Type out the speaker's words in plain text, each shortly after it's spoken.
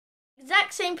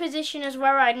exact same position as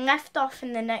where I left off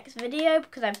in the next video,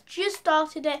 because I've just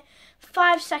started it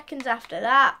 5 seconds after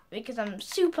that, because I'm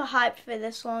super hyped for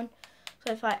this one.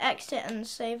 So if I exit and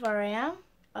save where I am.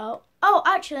 Oh,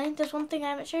 actually, there's one thing I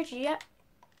haven't showed you yet.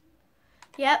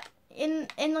 Yep, in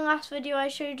the last video I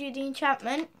showed you the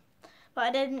enchantment, but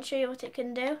I didn't show you what it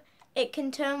can do. It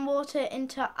can turn water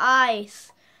into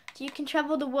ice. So you can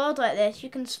travel the world like this. You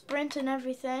can sprint and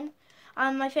everything.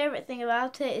 And my favourite thing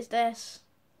about it is this.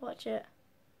 Watch it.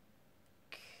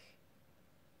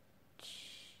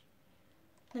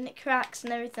 Then it cracks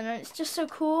and everything, and it's just so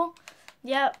cool.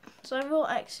 Yep, so I will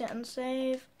exit and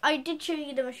save. I did show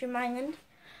you the Mushroom Island.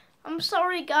 I'm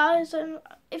sorry guys, and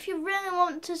if you really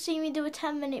want to see me do a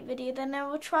 10-minute video, then I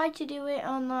will try to do it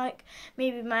on like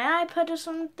maybe my iPad or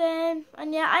something.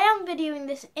 And yeah, I am videoing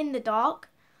this in the dark.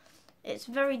 It's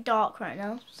very dark right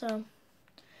now, so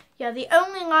yeah, the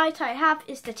only light I have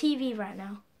is the TV right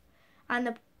now. And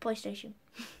the PlayStation.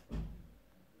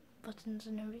 Buttons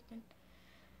and everything.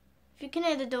 If you can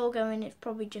hear the door going, it's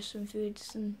probably just some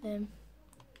foods and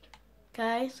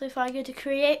okay, so if I go to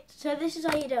create, so this is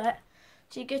how you do it.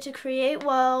 So you go to create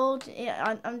world.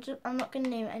 Yeah, I'm not gonna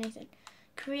name it anything.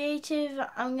 Creative.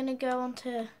 I'm gonna go on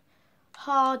to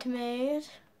hard mode.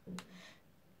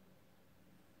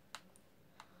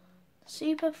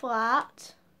 Super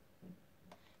flat.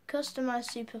 Customize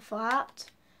super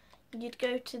flat. You'd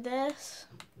go to this.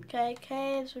 Okay,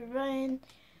 caves, rain,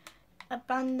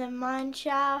 abandoned mine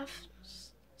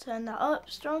shafts. Turn that up.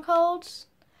 Strongholds.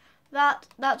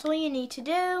 That's all you need to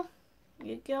do.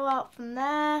 You go out from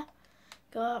there.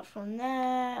 Go out from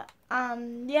there,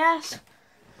 and yes,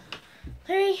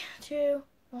 3, 2,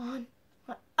 1.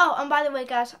 Oh, and by the way,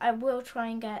 guys, I will try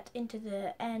and get into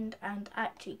the end and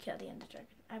actually kill the Ender Dragon.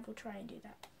 I will try and do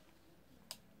that.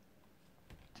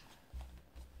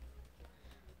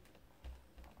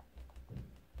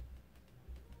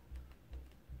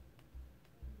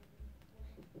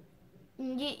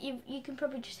 You can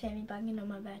probably just hear me banging on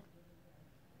my bed.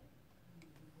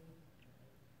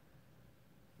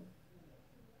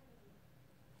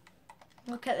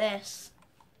 Look at this.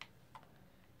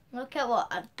 Look at what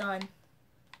I've done.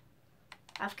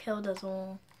 I've killed us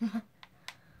all. I'm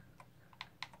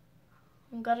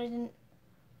glad I didn't.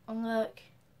 Oh, look.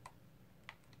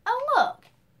 Oh, look.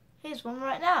 Here's one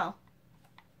right now.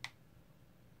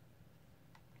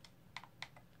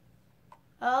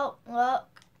 Oh,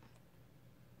 look.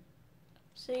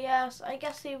 So, yes, I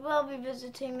guess we will be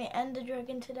visiting the Ender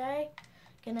Dragon today.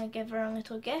 Gonna give her a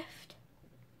little gift.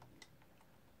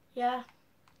 Yeah.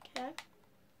 Okay,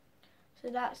 so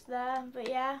that's there, but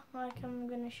yeah, like I'm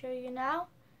going to show you now.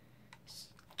 It's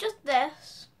just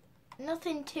this,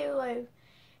 nothing too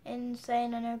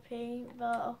insane and OP,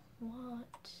 but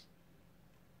what?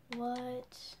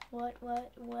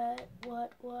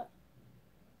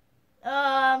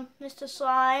 Mr.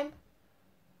 Slime,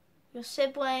 your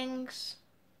siblings,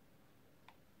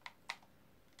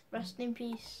 rest in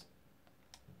peace.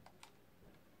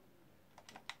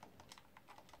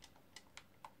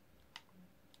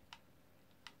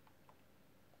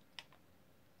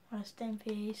 Rest in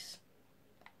peace.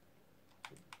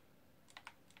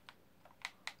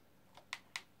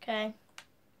 Okay.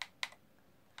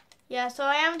 Yeah, so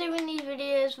I am doing these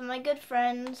videos for my good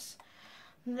friends.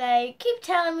 They keep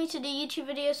telling me to do YouTube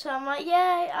videos, so I'm like,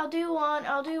 yeah, I'll do one.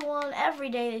 Every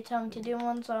day they tell me to do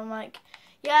one, so I'm like,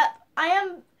 yeah, I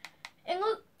am.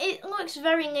 It looks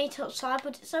very late outside,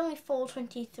 but it's only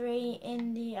 4:23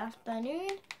 in the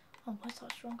afternoon. Oh, where's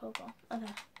that stronghold gone?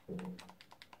 Okay.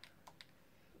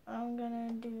 I'm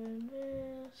gonna do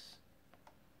this,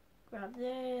 grab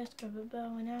this, grab a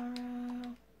bow and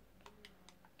arrow,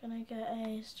 gonna get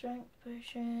a strength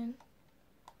potion,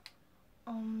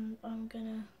 I'm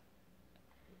gonna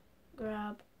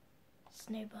grab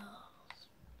snowballs,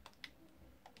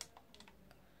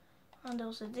 and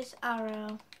also this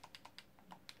arrow.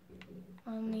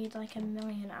 I'll need like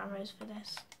 1,000,000 arrows for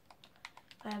this.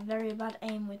 I have very bad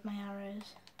aim with my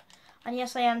arrows. And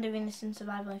yes, I am doing this in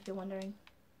survival if you're wondering.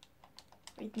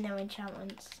 With no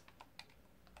enchantments.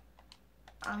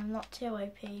 I'm not too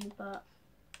OP, but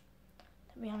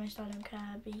to be honest, I don't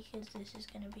care because this is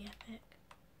going to be epic.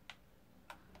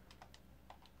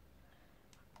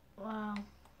 Wow,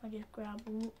 I just grabbed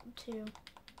 2.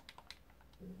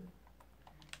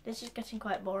 This is getting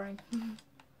quite boring.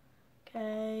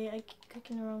 Okay, I keep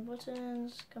clicking the wrong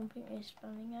buttons, completely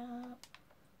spamming out.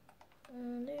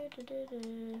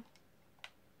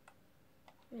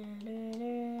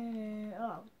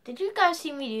 Oh, did you guys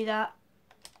see me do that?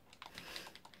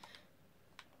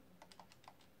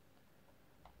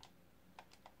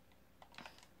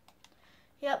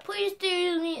 Yeah, please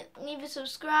do leave a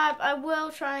subscribe. I will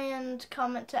try and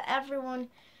comment to everyone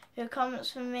who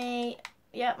comments for me.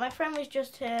 Yeah, my friend was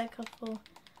just here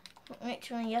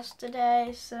literally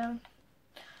yesterday, so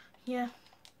yeah.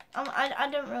 I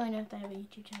don't really know if they have a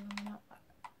YouTube channel or not.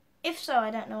 If so, I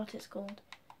don't know what it's called.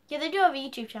 Yeah, they do have a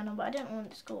YouTube channel, but I don't know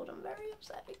what it's called. I'm very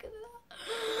upset because of that.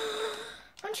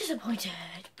 I'm disappointed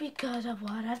because of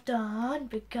what I've done.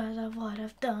 Because of what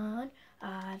I've done,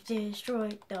 I've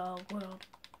destroyed the world.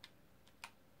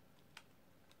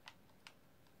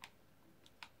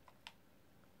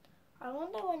 I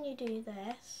wonder when you do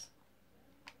this,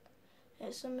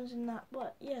 if someone's in that,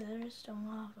 what? Yeah, there is still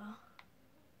lava.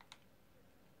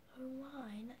 Oh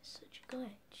my, that's such a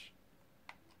glitch.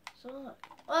 So look.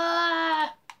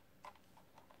 Ah!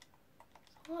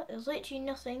 What? There's literally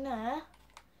nothing there.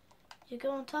 You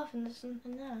go on top and there's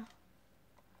something there.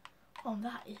 Oh,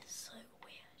 that is so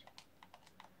weird.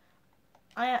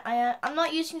 I'm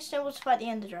not using snowballs to fight the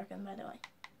Ender Dragon, by the way.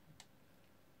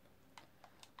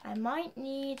 I might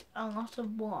need a lot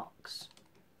of blocks.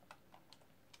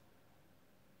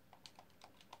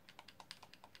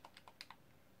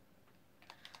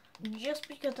 Just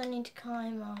because I need to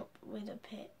climb up with a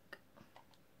pick.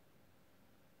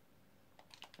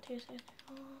 2, 3,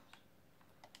 4.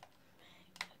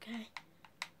 Okay.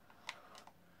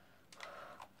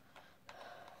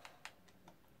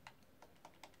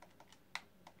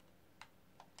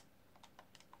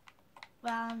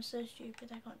 Wow, I'm so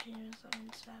stupid. I can't change myself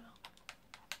in server.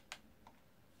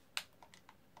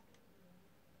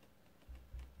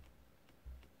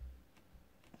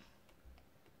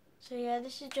 So yeah,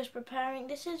 this is just preparing.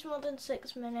 This is more than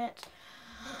 6 minutes.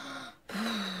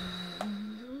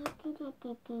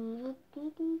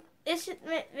 This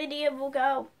video will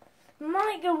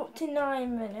might go up to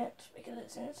 9 minutes because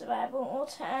it's in survival, or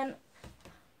 10.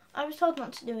 I was told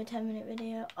not to do a 10-minute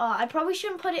video. Oh, I probably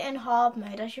shouldn't put it in hard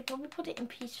mode. I should probably put it in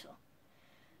peaceful.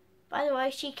 By the way,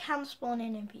 she can spawn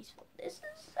in peaceful. This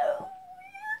is so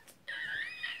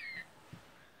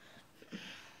weird.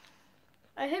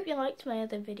 I hope you liked my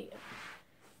other video.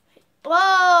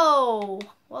 Whoa!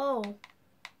 Whoa.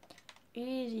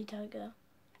 Easy, Tiger.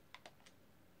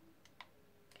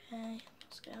 Okay,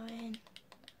 let's go in.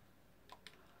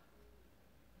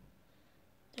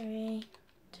 3,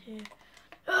 2.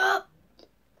 Oh!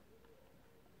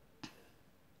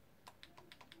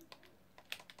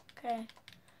 Okay,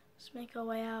 let's make our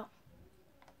way out.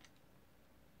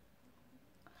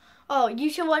 Oh, you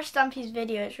should watch Stampy's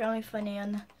video. It's really funny.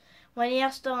 And when he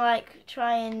has to like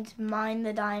try and mine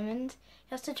the diamond,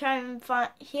 he has to try and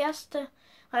find. He has to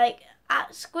like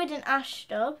at Squid and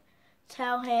Ashtub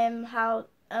tell him how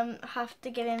have to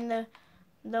give him the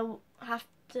have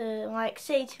to like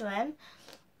say to him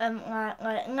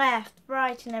like left,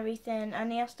 right, and everything,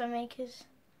 and he has to make his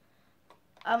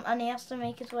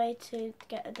way to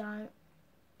get a diamond.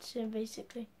 To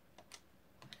basically.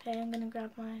 Okay, I'm gonna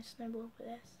grab my snowball for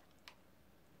this.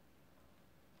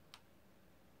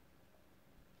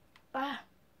 Ah!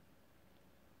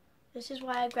 This is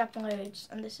why I grabbed loads,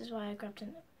 and this is why I grabbed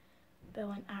a bow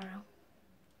and arrow.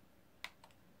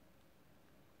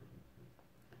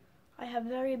 I have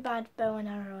very bad bow and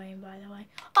arrow aim, by the way.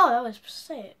 Oh, that was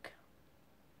sick.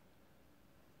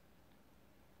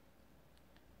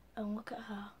 Oh, look at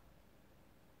her.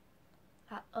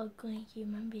 That ugly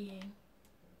human being.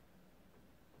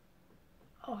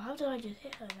 Oh, how did I just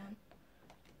hit her then?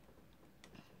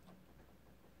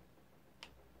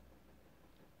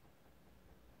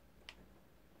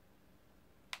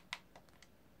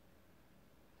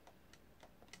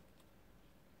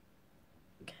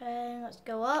 Okay, let's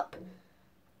go up.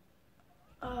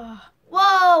 Oh.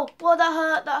 Whoa! Whoa, that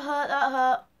hurt, that hurt, that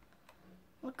hurt.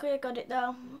 Luckily I got it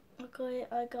down. Luckily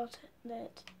I got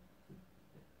it.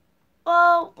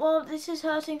 Oh, well, this is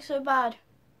hurting so bad.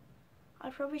 I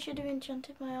probably should have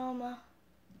enchanted my armor.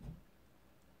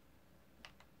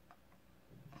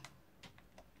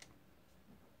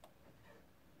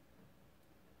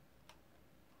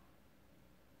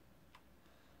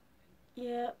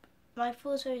 Yep. My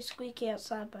floor's very squeaky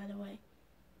outside, by the way.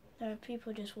 There are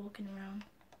people just walking around.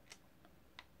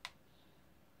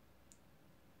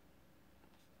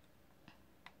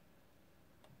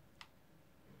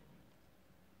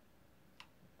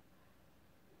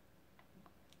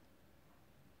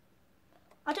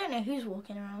 I don't know who's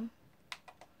walking around,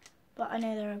 but I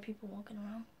know there are people walking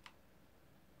around.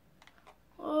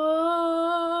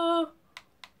 Oh!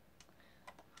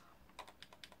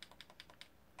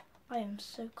 I am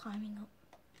so climbing up.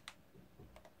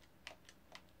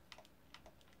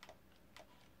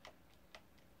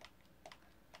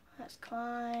 Let's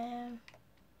climb.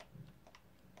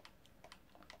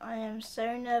 I am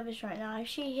so nervous right now. If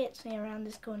she hits me around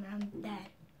this corner, I'm dead.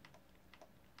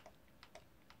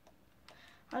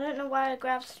 I don't know why I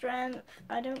grabbed strength.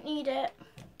 I don't need it.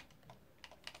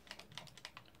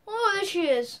 Oh, there she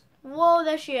is. Whoa,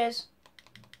 there she is.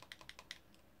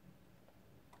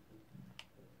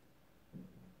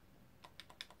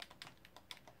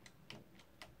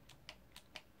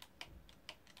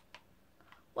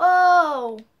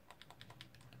 Whoa!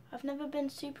 I've never been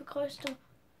super close to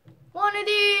one of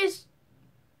these.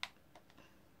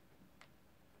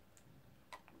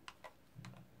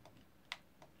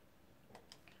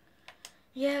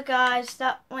 Yeah, guys,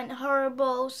 that went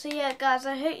horrible. So yeah, guys,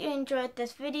 I hope you enjoyed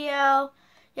this video.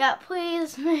 Yeah,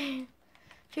 please, if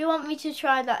you want me to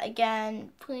try that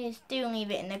again, please do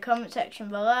leave it in the comment section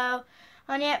below.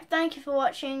 And yeah, thank you for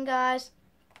watching, guys.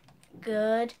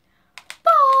 Goodbye.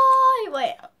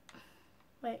 Wait.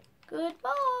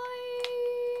 Goodbye.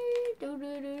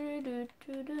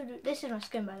 This is my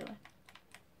skin, by the way.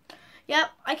 Yep,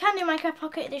 I can do Minecraft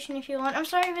Pocket Edition if you want. I'm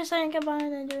sorry for saying goodbye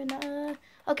and then doing that.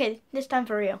 Okay, this time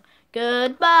for real.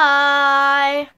 Goodbye.